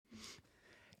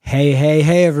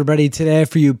Hey, everybody. Today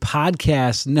for you,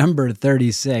 podcast number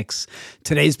 36.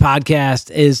 Today's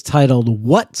podcast is titled,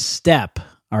 What Step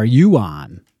Are You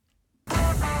On?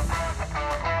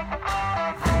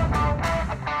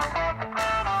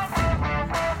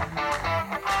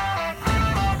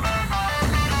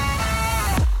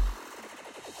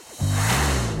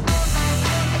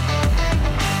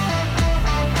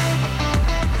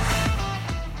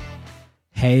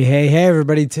 Hey,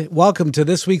 everybody. Welcome to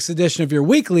this week's edition of your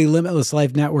weekly Limitless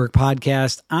Life Network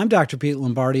podcast. I'm Dr. Pete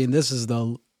Lombardi, and this is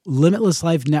the Limitless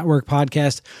Life Network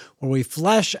podcast where we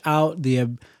flesh out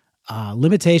the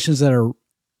limitations that are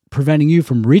preventing you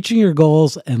from reaching your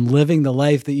goals and living the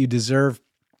life that you deserve.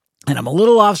 And I'm a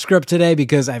little off script today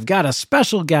because I've got a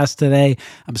special guest today.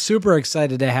 I'm super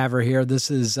excited to have her here.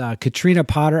 This is Katrina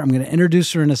Potter. I'm going to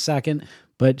introduce her in a second,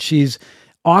 but she's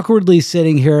awkwardly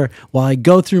sitting here while I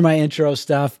go through my intro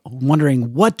stuff,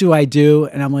 wondering what do I do?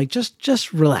 And I'm like,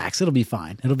 just relax. It'll be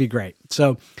fine. It'll be great.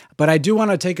 So, but I do want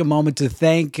to take a moment to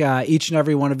thank each and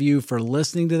every one of you for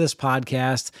listening to this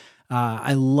podcast.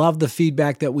 I love the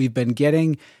feedback that we've been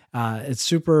getting. It's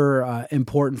super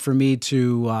important for me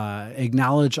to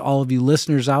acknowledge all of you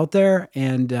listeners out there.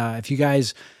 And if you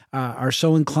guys are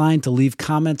so inclined to leave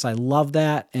comments, I love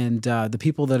that. And the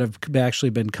people that have actually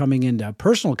been coming into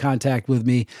personal contact with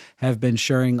me have been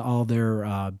sharing all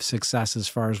their success as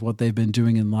far as what they've been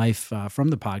doing in life from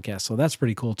the podcast. So that's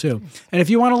pretty cool too. And if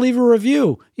you want to leave a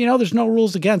review, there's no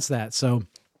rules against that. So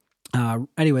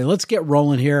anyway, let's get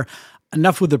rolling here.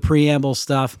 Enough with the preamble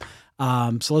stuff.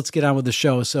 So let's get on with the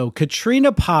show. So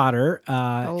Katrina Potter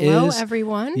Hello,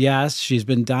 everyone. Yes, she's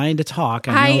been dying to talk.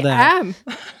 I know that. I am.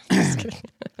 Just kidding.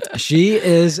 She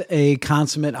is a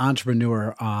consummate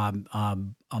entrepreneur,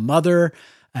 a mother,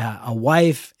 a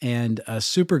wife, and a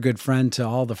super good friend to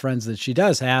all the friends that she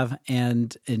does have.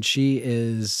 And she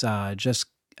is just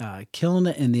killing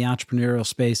it in the entrepreneurial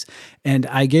space. And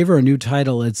I gave her a new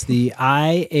title. It's the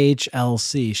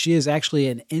IHLC. She is actually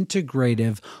an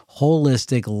Integrative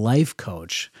Holistic Life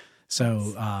Coach.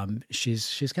 So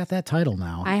she's got that title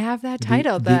now. I have that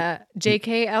title, the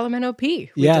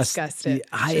JKLMNOP. We discussed it.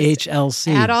 The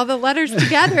IHLC. Add all the letters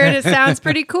together and it sounds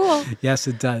pretty cool. Yes,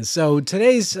 it does. So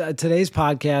today's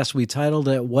podcast, we titled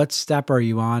it, What Step Are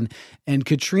You On? And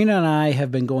Katrina and I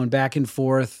have been going back and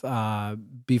forth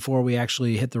before we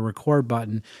actually hit the record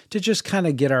button to just kind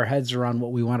of get our heads around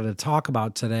what we wanted to talk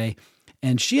about today.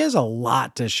 And she has a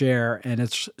lot to share, and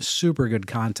it's super good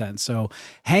content. So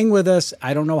hang with us.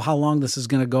 I don't know how long this is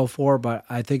going to go for, but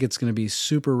I think it's going to be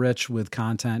super rich with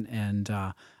content, and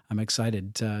I'm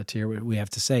excited to hear what we have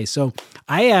to say. So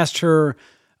I asked her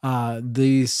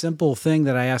the simple thing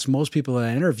that I ask most people that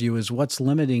I interview is what's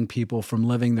limiting people from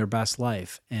living their best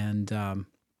life? And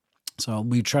so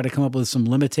we try to come up with some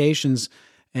limitations,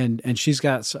 and she's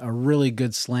got a really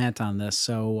good slant on this.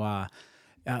 So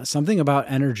something about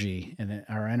energy and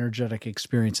our energetic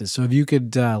experiences. So if you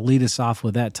could lead us off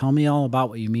with that, tell me all about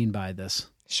what you mean by this.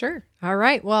 Sure. All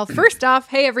right. Well, first off,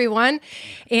 hey, everyone.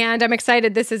 And I'm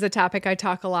excited. This is a topic I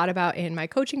talk a lot about in my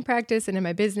coaching practice and in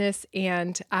my business.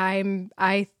 And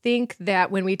I think that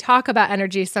when we talk about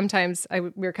energy, sometimes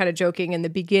we're kind of joking in the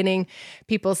beginning.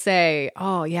 People say,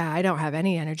 oh, yeah, I don't have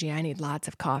any energy. I need lots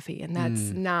of coffee. And that's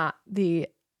not the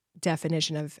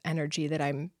definition of energy that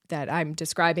I'm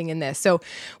describing in this. So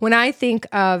when I think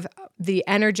of the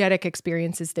energetic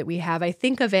experiences that we have, I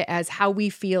think of it as how we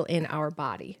feel in our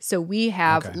body. So we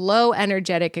have low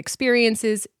energetic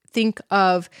experiences. Think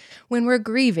of when we're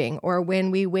grieving or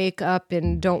when we wake up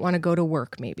and don't want to go to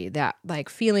work, maybe that like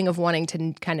feeling of wanting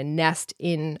to kind of nest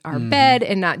in our bed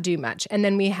and not do much. And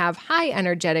then we have high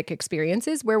energetic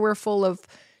experiences where we're full of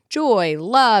joy,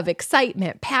 love,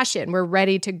 excitement, passion. We're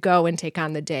ready to go and take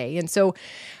on the day. And so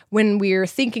when we're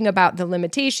thinking about the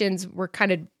limitations, we're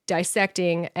kind of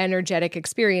dissecting energetic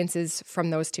experiences from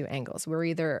those two angles. We're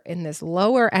either in this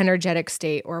lower energetic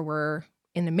state or we're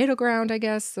in the middle ground, I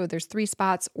guess. So there's three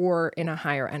spots, or in a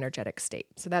higher energetic state.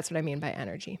 So that's what I mean by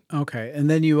energy. Okay. And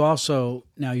then you also,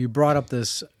 now you brought up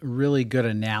this really good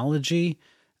analogy.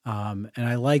 And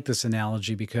I like this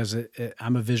analogy because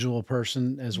I'm a visual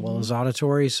person as well as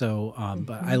auditory. So,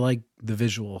 but I like the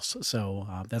visuals. So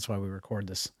that's why we record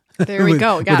this. There we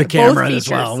go. With a camera as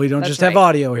well. We don't just have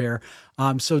audio here.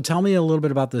 So tell me a little bit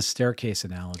about the staircase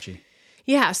analogy.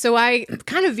 Yeah, so I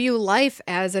kind of view life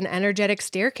as an energetic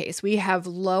staircase. We have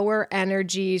lower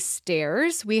energy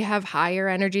stairs, we have higher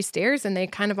energy stairs, and they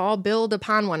kind of all build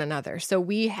upon one another. So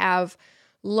we have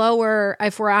lower,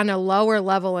 if we're on a lower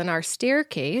level in our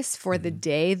staircase for the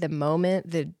day, the moment,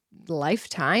 the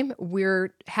lifetime,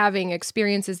 we're having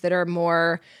experiences that are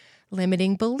more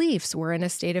limiting beliefs. We're in a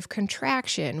state of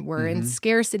contraction. We're in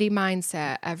scarcity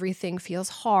mindset. Everything feels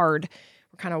hard.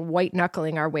 We're kind of white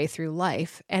knuckling our way through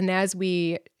life. And as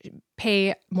we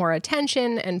pay more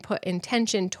attention and put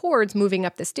intention towards moving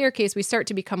up the staircase, we start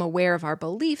to become aware of our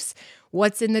beliefs,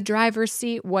 what's in the driver's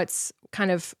seat, what's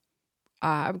kind of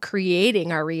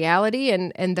creating our reality.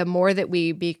 And the more that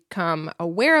we become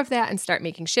aware of that and start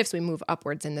making shifts, we move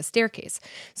upwards in the staircase.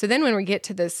 So then when we get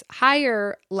to this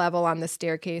higher level on the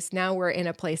staircase, now we're in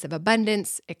a place of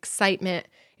abundance, excitement,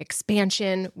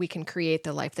 expansion. We can create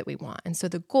the life that we want. And so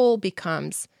the goal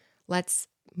becomes, let's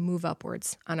move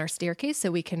upwards on our staircase so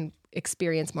we can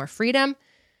experience more freedom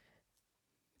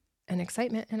and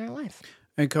excitement in our life.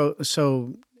 And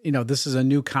so, this is a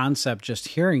new concept, just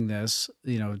hearing this,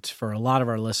 for a lot of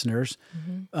our listeners.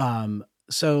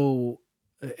 So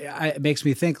it makes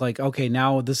me think like, okay,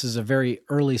 now this is a very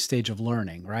early stage of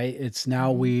learning, right? It's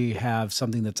now we have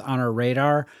something that's on our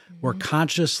radar. We're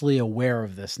consciously aware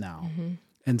of this now.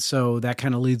 And so that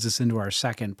kind of leads us into our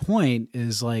second point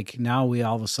is like, now we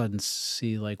all of a sudden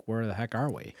see like, where the heck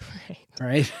are we?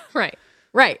 Right.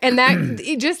 Right. And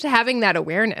that just having that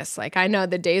awareness, like I know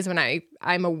the days when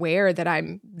I'm aware that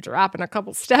I'm dropping a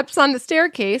couple steps on the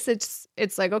staircase,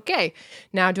 it's like, okay,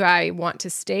 now do I want to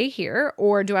stay here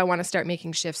or do I want to start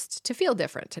making shifts to feel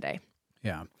different today?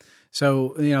 Yeah.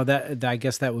 So, that I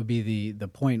guess that would be the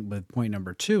point with point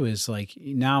number 2 is like,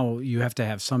 now you have to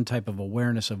have some type of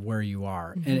awareness of where you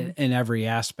are in every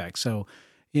aspect. So,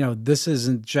 this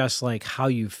isn't just like how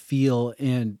you feel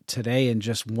in today in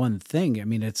just one thing. I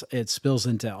mean, it spills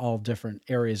into all different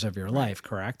areas of your life,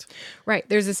 correct? Right.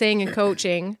 There's a saying in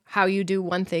coaching, how you do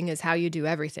one thing is how you do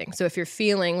everything. So if you're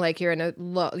feeling like you're in a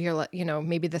low,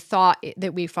 maybe the thought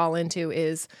that we fall into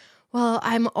is, well,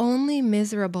 I'm only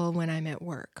miserable when I'm at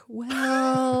work.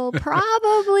 Well,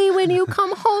 probably when you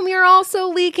come home, you're also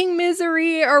leaking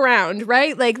misery around,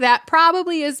 right? Like that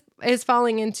probably is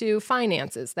falling into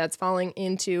finances. That's falling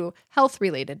into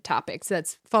health-related topics.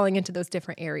 That's falling into those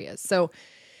different areas. So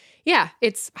yeah,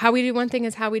 it's how we do one thing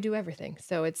is how we do everything.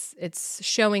 So it's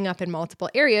showing up in multiple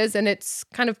areas and it's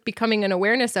kind of becoming an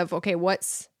awareness of, okay, what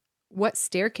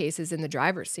staircase is in the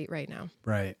driver's seat right now?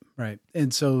 Right.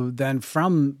 And so then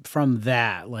from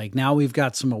that, like now we've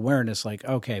got some awareness, like,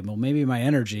 okay, well, maybe my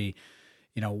energy,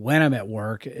 when I'm at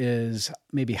work is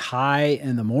maybe high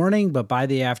in the morning, but by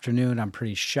the afternoon, I'm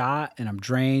pretty shot and I'm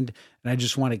drained and I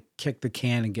just want to kick the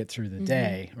can and get through the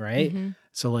day. Right.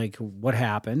 So like what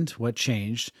happened, what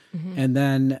changed? And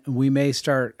then we may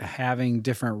start having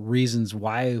different reasons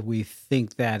why we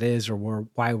think that is, or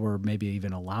why we're maybe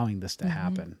even allowing this to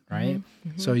happen. Right.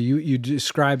 So you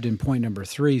described in point number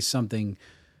 3, something,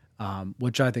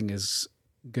 which I think is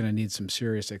going to need some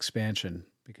serious expansion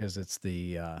because it's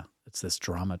this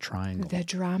drama triangle. The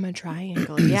drama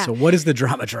triangle, yeah. So what is the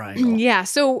drama triangle? Yeah,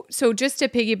 so just to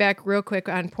piggyback real quick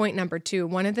on point number 2,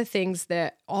 one of the things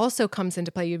that also comes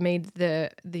into play, you made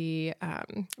the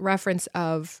reference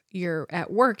of you're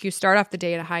at work, you start off the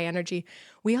day at a high energy.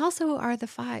 We also are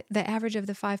the average of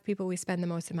the 5 people we spend the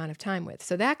most amount of time with.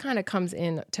 So that kind of comes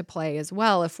into play as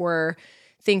well if we're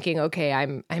thinking, okay,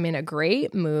 I'm in a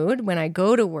great mood when I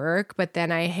go to work, but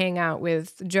then I hang out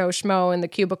with Joe Schmo in the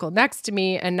cubicle next to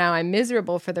me, and now I'm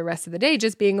miserable for the rest of the day.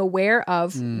 Just being aware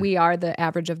of we are the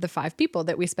average of the 5 people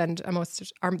that we spend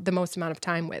the most amount of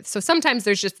time with. So sometimes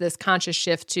there's just this conscious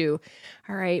shift to,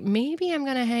 all right, maybe I'm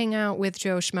going to hang out with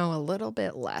Joe Schmo a little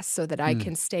bit less so that I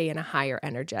can stay in a higher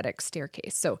energetic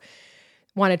staircase. So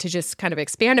wanted to just kind of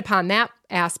expand upon that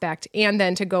aspect and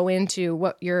then to go into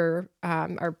what your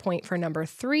our point for number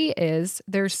 3 is.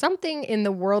 There's something in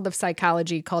the world of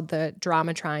psychology called the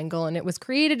drama triangle, and it was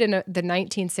created in the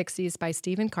 1960s by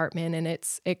Stephen Cartman, and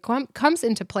it comes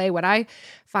into play, what I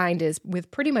find is with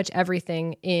pretty much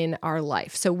everything in our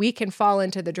life. So we can fall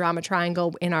into the drama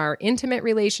triangle in our intimate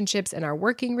relationships, in our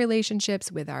working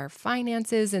relationships, with our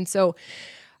finances. And so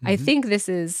I think this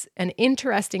is an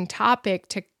interesting topic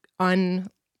to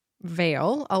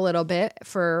unveil a little bit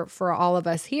for all of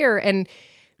us here and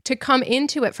to come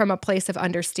into it from a place of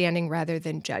understanding rather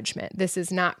than judgment. This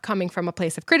is not coming from a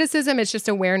place of criticism. It's just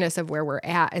awareness of where we're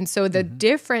at. And so the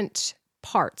different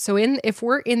parts. So if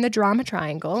we're in the drama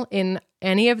triangle, in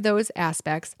any of those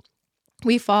aspects,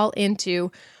 we fall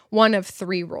into one of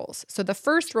 3 roles. So the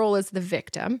first role is the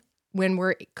victim. When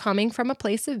we're coming from a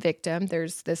place of victim,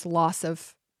 there's this loss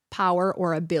of power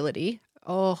or ability.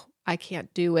 Oh, I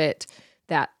can't do it,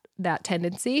 that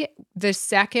tendency. The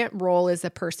second role is a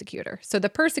persecutor. So the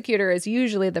persecutor is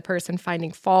usually the person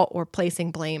finding fault or placing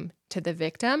blame to the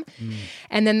victim.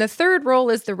 And then the third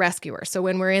role is the rescuer. So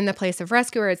when we're in the place of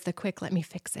rescuer, it's the quick, let me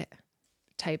fix it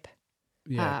type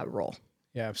role.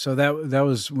 Yeah. So that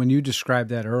was when you described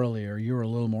that earlier, you were a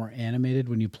little more animated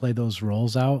when you play those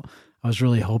roles out. I was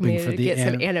really hoping for the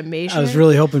some animation. I was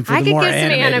really hoping for the more animated. I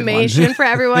could get some animation for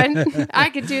everyone. I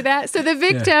could do that. So the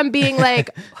victim being like,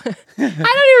 I don't even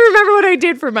remember what I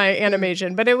did for my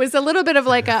animation, but it was a little bit of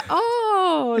like that?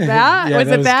 Yeah, was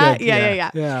it that? Good.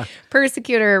 Yeah.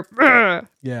 Persecutor.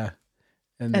 Yeah.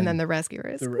 And then the rescuer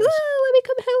is, let me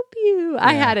come help you. Yeah.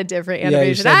 I had a different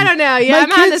animation. Said, I don't know. Yeah,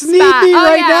 I'm on the spot. Need me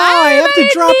right now. I have to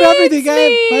drop everything.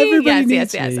 Everybody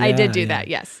needs me. Yes. I did do that.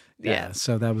 Yes. Yeah.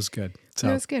 So that was good. So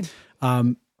that was good.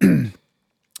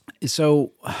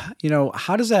 So,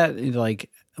 how does that,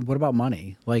 what about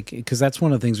money? Because that's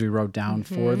one of the things we wrote down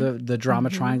for the drama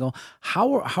triangle.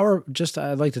 How are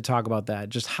I'd like to talk about that.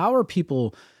 Just how are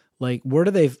people, how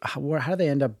do they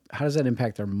end up, how does that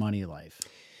impact their money life?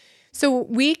 So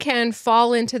we can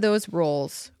fall into those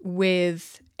roles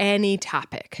with any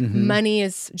topic. Money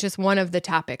is just one of the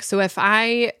topics. So if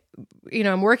I'm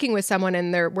working with someone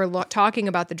and we're talking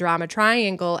about the drama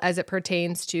triangle as it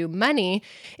pertains to money,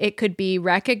 it could be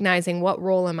recognizing what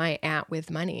role am I at with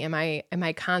money? Am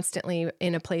I constantly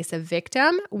in a place of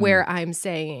victim where I'm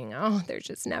saying, oh, there's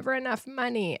just never enough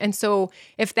money? And so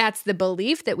if that's the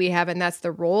belief that we have and that's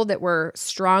the role that we're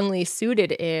strongly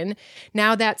suited in,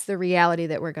 now that's the reality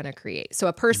that we're going to create. So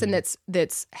a person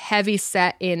that's heavy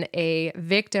set in a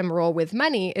victim role with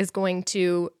money is going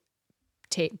to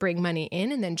bring money in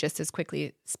and then just as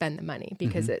quickly spend the money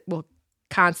because it will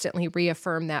constantly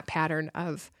reaffirm that pattern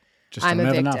of I'm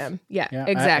a victim. Yeah,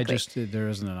 exactly. There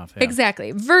isn't enough. Yeah.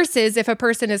 Exactly. Versus if a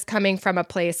person is coming from a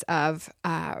place of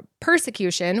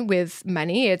persecution with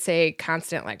money, it's a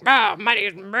constant money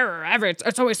is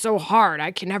it's always so hard.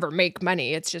 I can never make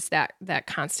money. It's just that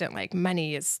constant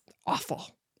money is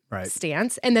awful. Right.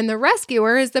 Stance. And then the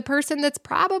rescuer is the person that's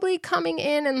probably coming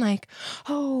in and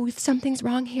if something's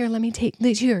wrong here, let me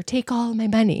take all my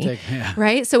money.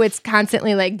 Right. So it's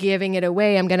constantly giving it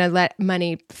away. I'm going to let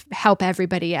money help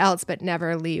everybody else, but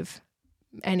never leave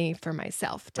any for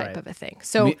myself type of a thing.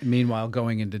 So meanwhile,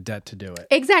 going into debt to do it.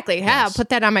 Exactly. Yeah. I'll put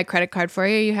that on my credit card for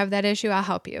you. You have that issue. I'll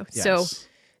help you. Yes.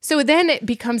 So then it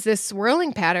becomes this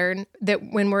swirling pattern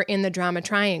that when we're in the drama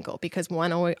triangle, because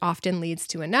one often leads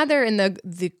to another. And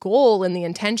the goal and the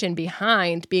intention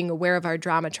behind being aware of our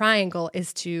drama triangle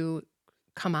is to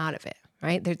come out of it,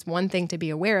 right? There's one thing to be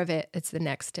aware of it. It's the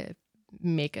next to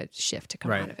make a shift to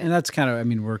come out of it. And that's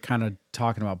we're kind of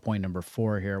talking about point number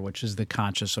 4 here, which is the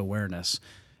conscious awareness.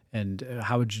 And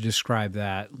how would you describe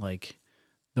that?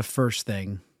 The first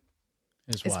thing.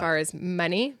 As far as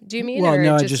money, do you mean? Well, or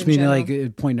no, I just just mean general?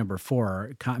 Point number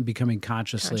 4, becoming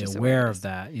consciously aware of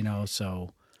that,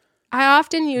 so. I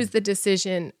often use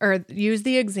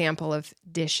the example of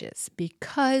dishes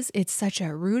because it's such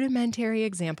a rudimentary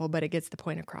example, but it gets the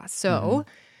point across. So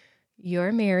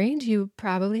you're married. You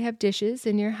probably have dishes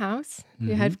in your house.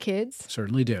 You have kids.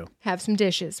 Certainly do. Have some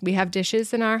dishes. We have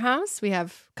dishes in our house. We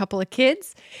have a couple of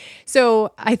kids.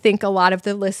 So I think a lot of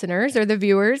the listeners or the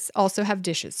viewers also have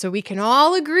dishes. So we can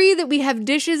all agree that we have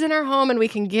dishes in our home and we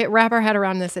can wrap our head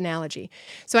around this analogy.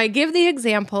 So I give the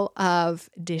example of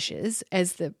dishes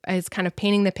as kind of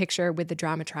painting the picture with the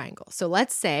drama triangle. So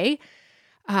let's say,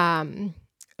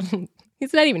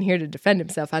 he's not even here to defend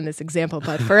himself on this example,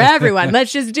 but for everyone,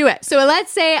 let's just do it. So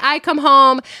let's say I come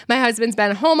home, my husband's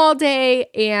been home all day,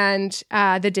 and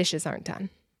the dishes aren't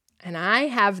done. And I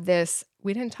have this,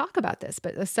 we didn't talk about this,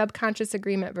 but a subconscious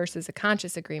agreement versus a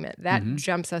conscious agreement, that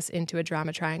jumps us into a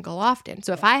drama triangle often.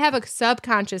 So if I have a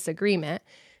subconscious agreement,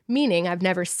 meaning I've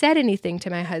never said anything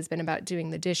to my husband about doing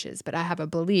the dishes, but I have a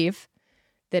belief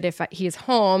that if he's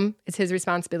home, it's his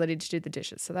responsibility to do the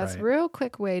dishes. So that's a real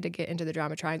quick way to get into the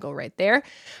drama triangle right there.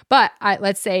 But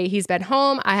let's say he's been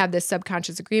home. I have this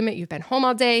subconscious agreement. You've been home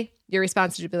all day. Your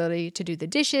responsibility to do the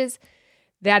dishes.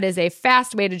 That is a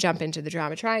fast way to jump into the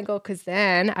drama triangle because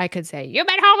then I could say, you've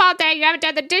been home all day. You haven't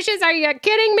done the dishes. Are you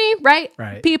kidding me?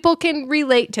 Right? People can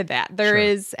relate to that.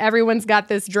 Everyone's got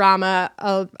this drama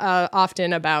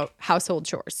often about household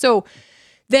chores. So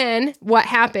then what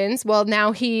happens? Well,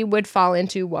 now he would fall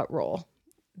into what role?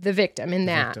 The victim in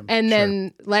that. And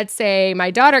then let's say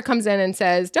my daughter comes in and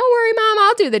says, don't worry, Mom,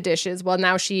 I'll do the dishes. Well,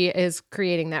 now she is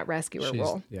creating that rescuer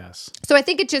role. Yes. So I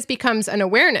think it just becomes an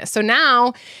awareness. So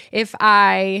now if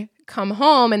I come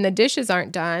home and the dishes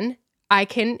aren't done, I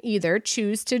can either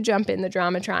choose to jump in the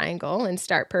drama triangle and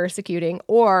start persecuting,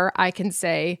 or I can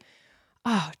say,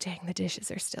 oh, dang, the dishes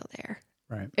are still there.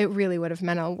 Right. It really would have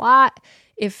meant a lot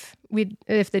if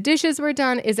the dishes were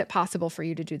done. Is it possible for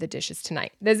you to do the dishes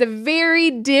tonight? There's a very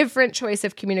different choice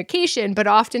of communication, but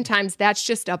oftentimes that's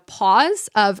just a pause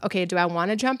of, okay, do I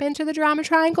want to jump into the drama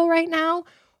triangle right now?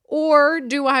 Or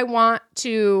do I want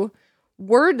to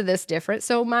word this different,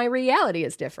 so my reality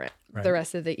is different the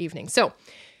rest of the evening. So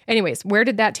anyways, where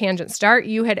did that tangent start?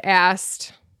 You had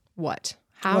asked what?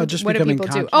 How? What do people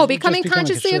do? Oh, becoming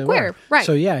consciously aware. Right.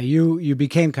 So yeah, you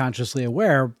became consciously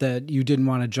aware that you didn't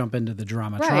want to jump into the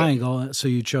drama triangle, so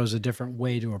you chose a different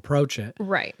way to approach it.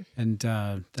 Right. And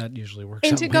that usually works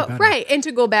out way better. Right. And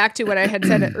to go back to what I had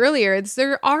said earlier,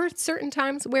 there are certain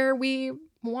times where we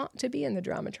want to be in the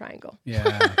drama triangle. Yeah.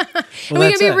 Well,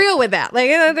 we can be real with that. Like,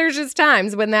 there's just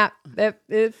times when that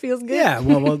it feels good. Yeah.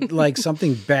 Well, like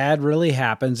something bad really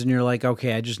happens and you're like,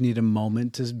 okay, I just need a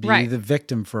moment to be the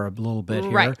victim for a little bit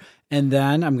here. Right. And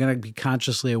then I'm going to be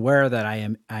consciously aware that I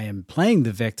am playing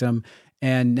the victim.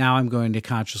 And now I'm going to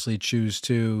consciously choose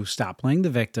to stop playing the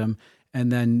victim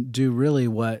and then do really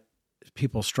what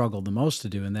people struggle the most to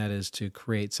do. And that is to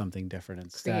create something different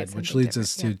instead, which leads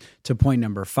us to point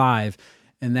number 5.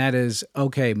 And that is,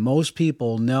 okay, most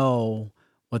people know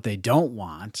what they don't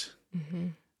want,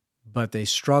 but they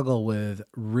struggle with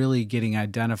really getting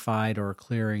identified or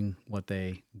clearing what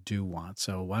they do want.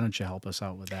 So why don't you help us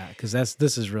out with that? Because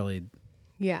this is really...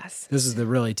 Yes. This is the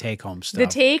really take-home stuff. The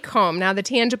take-home. Now, the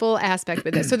tangible aspect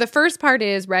with this. So the first part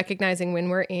is recognizing when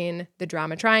we're in the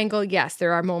drama triangle. Yes,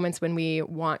 there are moments when we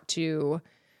want to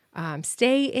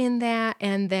stay in that.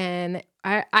 And then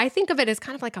I think of it as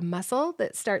kind of like a muscle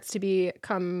that starts to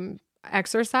become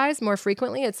exercised more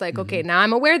frequently. It's like, okay, now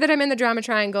I'm aware that I'm in the drama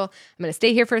triangle. I'm going to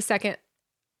stay here for a second.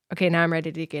 Okay, now I'm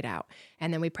ready to get out.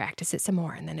 And then we practice it some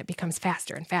more. And then it becomes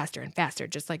faster and faster and faster,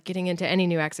 just like getting into any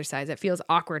new exercise. It feels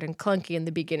awkward and clunky in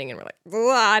the beginning. And we're like,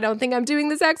 I don't think I'm doing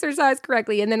this exercise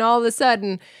correctly. And then all of a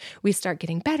sudden, we start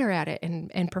getting better at it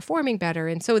and performing better.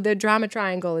 And so the drama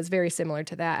triangle is very similar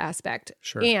to that aspect.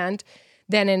 Sure. And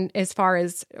then as far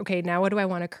as, okay, now what do I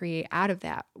want to create out of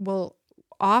that? Well,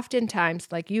 oftentimes,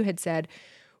 like you had said,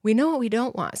 we know what we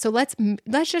don't want. So let's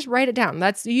just write it down.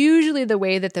 That's usually the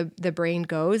way that the brain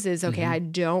goes is, okay, I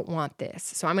don't want this.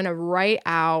 So I'm going to write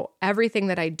out everything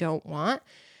that I don't want.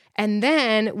 And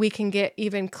then we can get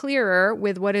even clearer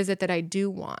with what is it that I do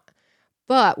want.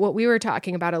 But what we were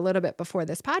talking about a little bit before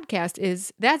this podcast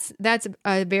is that's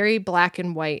a very black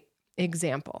and white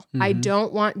example. I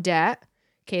don't want debt.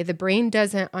 Okay, the brain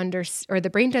doesn't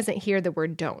hear the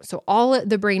word don't. So all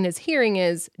the brain is hearing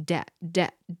is debt,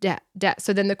 debt, debt, debt.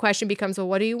 So then the question becomes, well,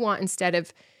 what do you want instead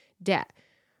of debt?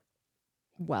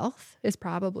 Wealth is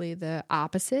probably the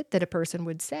opposite that a person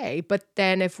would say. But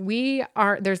then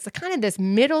there's kind of this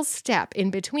middle step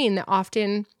in between that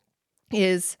often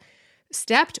is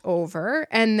stepped over.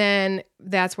 And then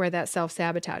that's where that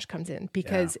self-sabotage comes in.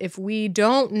 Because if we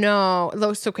don't know,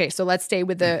 okay, so let's stay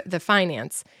with the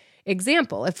finance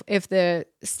example. If the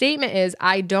statement is,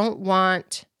 I don't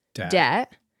want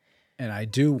debt. And I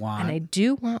do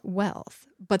want wealth.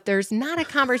 But there's not a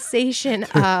conversation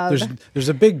of... There's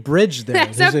a big bridge there.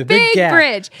 There's a big gap.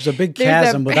 Bridge. There's a big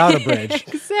chasm without a bridge.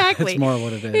 Exactly. That's more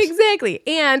what it is. Exactly.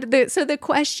 And so the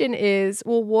question is,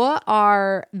 well, what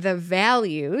are the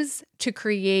values to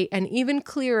create an even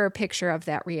clearer picture of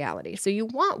that reality? So you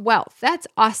want wealth. That's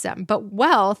awesome. But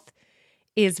wealth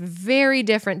is very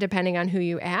different depending on who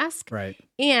you ask. Right.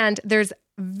 And there's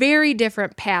very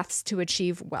different paths to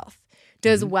achieve wealth.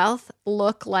 Does wealth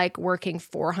look like working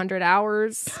 400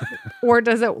 hours or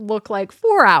does it look like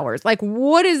 4 hours? Like,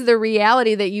 what is the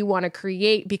reality that you want to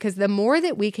create? Because the more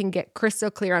that we can get crystal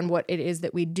clear on what it is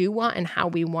that we do want and how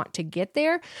we want to get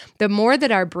there, the more that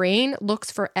our brain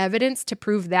looks for evidence to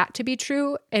prove that to be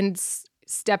true and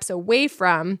steps away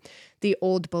from the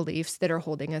old beliefs that are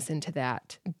holding us into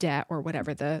that debt or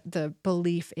whatever the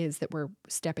belief is that we're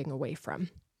stepping away from.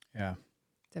 Yeah.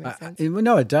 Does that make sense?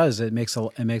 No, it does. It makes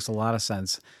a lot of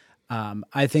sense.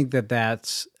 I think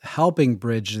that's helping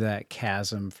bridge that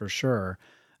chasm for sure.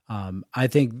 I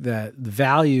think that the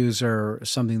values are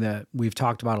something that we've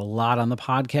talked about a lot on the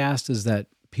podcast, is that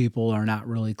people are not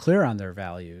really clear on their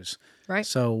values. Right.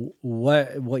 So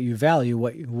what you value,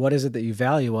 what is it that you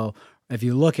value? Well, if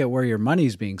you look at where your money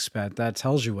is being spent, that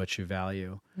tells you what you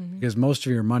value, because most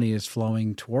of your money is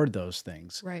flowing toward those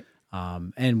things. Right.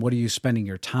 And what are you spending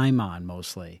your time on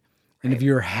mostly? And if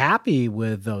you're happy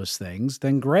with those things,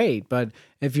 then great. But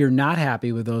if you're not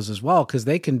happy with those as well, because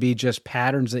they can be just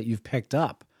patterns that you've picked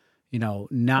up,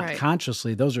 not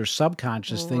consciously. Those are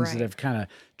subconscious things that have kind of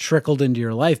trickled into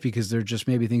your life because they're just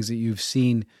maybe things that you've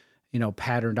seen,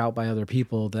 patterned out by other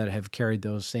people that have carried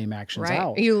those same actions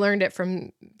out. You learned it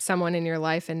from someone in your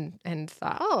life and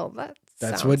thought, oh,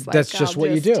 that's just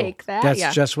what you do. Take that.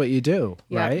 That's just what you do,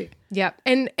 right? Yep.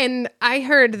 And I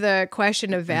heard the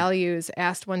question of values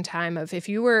asked one time of if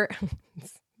you were,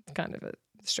 it's kind of a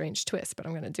strange twist, but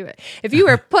I'm going to do it. If you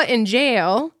were put in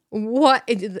jail what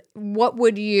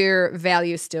would your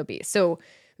value still be? So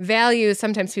value,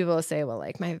 sometimes people will say, well,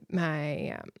 like my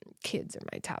kids are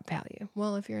my top value.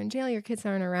 Well, if you're in jail, your kids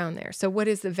aren't around there. So what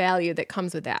is the value that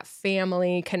comes with that?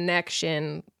 Family,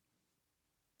 connection,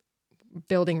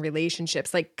 building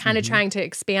relationships, like kind of trying to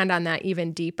expand on that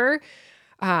even deeper.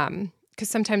 Because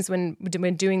sometimes when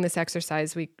doing this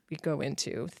exercise, we go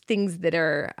into things that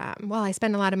are, well, I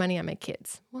spend a lot of money on my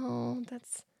kids. Well,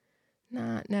 that's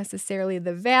not necessarily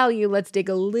the value. Let's dig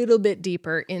a little bit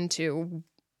deeper into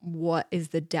what is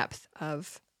the depth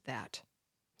of that.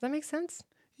 Does that make sense?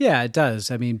 Yeah, it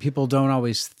does. I mean, people don't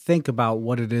always think about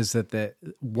what it is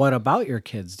what about your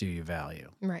kids do you value?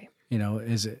 Right. You know,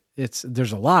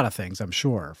 there's a lot of things, I'm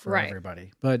sure, for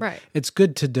everybody, but it's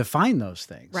good to define those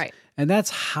things. Right. And that's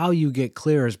how you get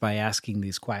clear, is by asking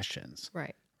these questions.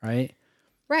 Right. Right.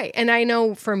 Right. And I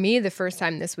know for me, the first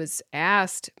time this was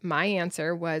asked, my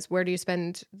answer was, where do you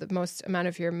spend the most amount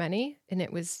of your money? And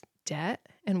it was debt.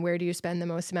 And where do you spend the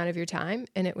most amount of your time?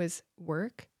 And it was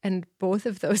work. And both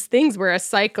of those things were a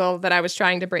cycle that I was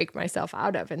trying to break myself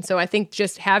out of. And so I think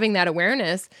just having that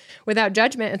awareness without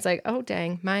judgment, it's like, oh,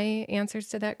 dang, my answers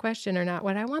to that question are not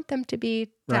what I want them to be.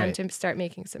 Time to start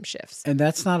making some shifts. And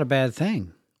that's not a bad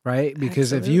thing, right?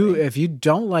 Because Absolutely. if you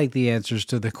don't like the answers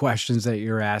to the questions that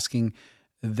you're asking,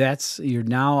 you're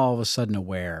now all of a sudden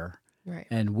aware. Right.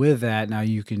 And with that, now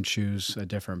you can choose a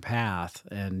different path,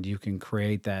 and you can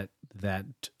create that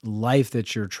life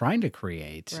that you're trying to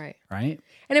create. Right. Right.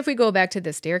 And if we go back to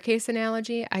the staircase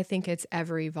analogy, I think it's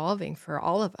ever evolving for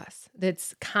all of us.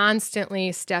 That's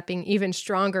constantly stepping even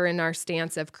stronger in our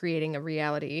stance of creating a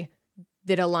reality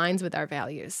that aligns with our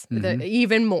values,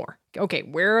 even more. Okay,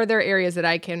 where are there areas that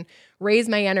I can raise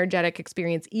my energetic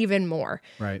experience even more?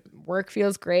 Right. Work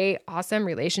feels great, awesome.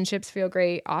 Relationships feel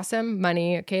great, awesome.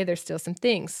 Money, okay, there's still some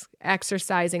things.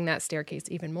 Exercising that staircase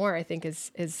even more, I think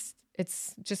is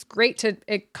it's just great to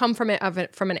come from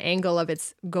an angle of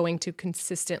it's going to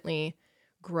consistently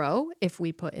grow if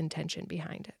we put intention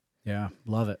behind it. Yeah,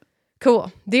 love it.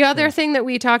 Cool. The other thing that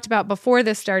we talked about before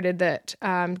this started that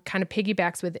kind of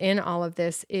piggybacks within all of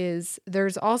this is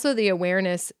there's also the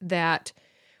awareness that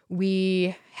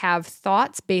we have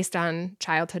thoughts based on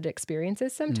childhood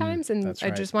experiences sometimes. And I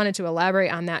just wanted to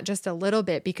elaborate on that just a little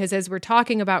bit, because as we're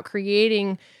talking about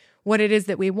creating what it is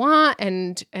that we want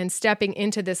and stepping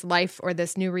into this life or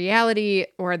this new reality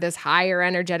or this higher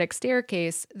energetic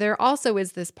staircase, there also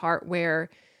is this part where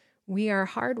we are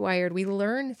hardwired. We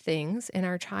learn things in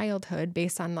our childhood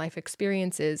based on life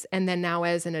experiences. And then now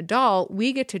as an adult,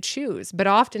 we get to choose. But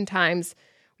oftentimes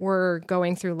we're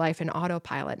going through life in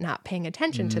autopilot, not paying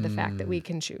attention to the fact that we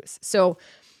can choose. So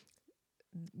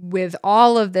with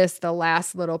all of this, the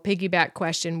last little piggyback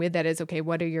question with that is, okay,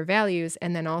 what are your values?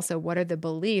 And then also, what are the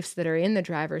beliefs that are in the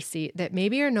driver's seat that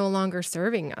maybe are no longer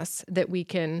serving us, that we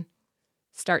can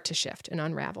start to shift and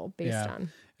unravel based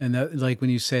on? And that, like when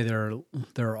you say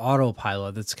they're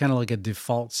autopilot, that's kind of like a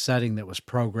default setting that was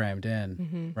programmed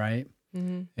in, right?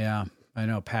 Mm-hmm. Yeah, I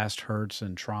know, past hurts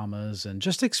and traumas and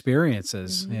just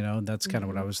experiences. You know, that's kind of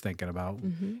what I was thinking about.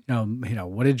 You know,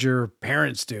 what did your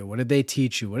parents do? What did they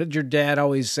teach you? What did your dad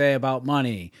always say about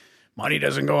money? Money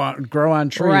doesn't grow on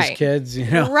trees, kids.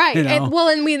 You know, right? You know?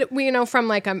 And we you know, from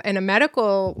like in a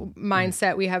medical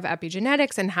mindset, we have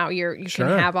epigenetics and how you can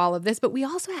have all of this, but we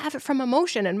also have it from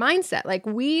emotion and mindset. Like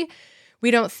we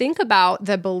don't think about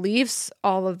the beliefs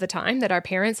all of the time that our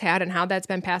parents had and how that's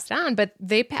been passed on, but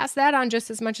they pass that on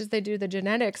just as much as they do the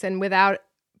genetics. And without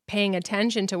paying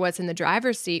attention to what's in the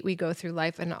driver's seat, we go through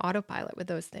life in autopilot with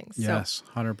those things. Yes,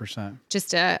 100%.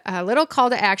 Just a little call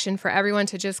to action for everyone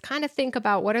to just kind of think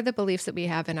about, what are the beliefs that we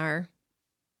have in our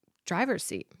driver's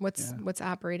seat? What's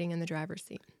operating in the driver's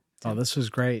seat? Oh, this was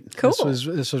great. Cool.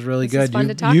 This was really good. Is fun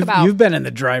to talk about. You've been in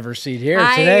the driver's seat here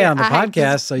today on the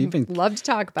podcast, so you've been love to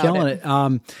talk about killing it.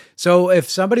 So if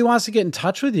somebody wants to get in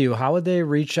touch with you, how would they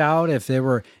reach out if they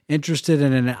were interested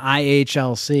in an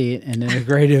IHLC, an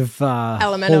integrative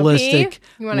holistic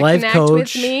you want to life connect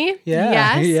coach? With me?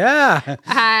 Yeah. Yes.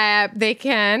 Yeah. They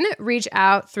can reach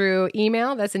out through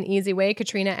email. That's an easy way,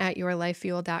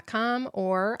 Katrina@yourlifefuel.com,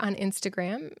 or on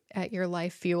Instagram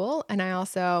 @yourlifefuel. And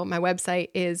my website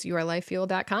is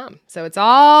yourlifefuel.com. So it's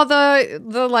all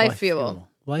the life fuel.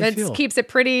 That keeps it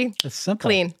pretty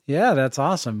clean. Yeah, that's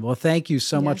awesome. Well, thank you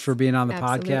so much for being on the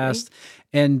podcast.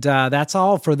 And that's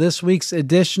all for this week's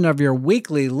edition of your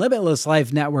weekly Limitless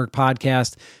Life Network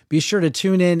podcast. Be sure to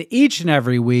tune in each and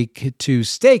every week to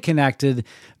stay connected,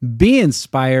 be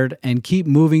inspired, and keep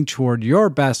moving toward your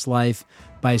best life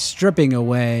by stripping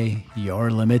away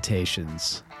your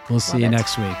limitations. We'll see you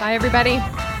next week. Bye, everybody.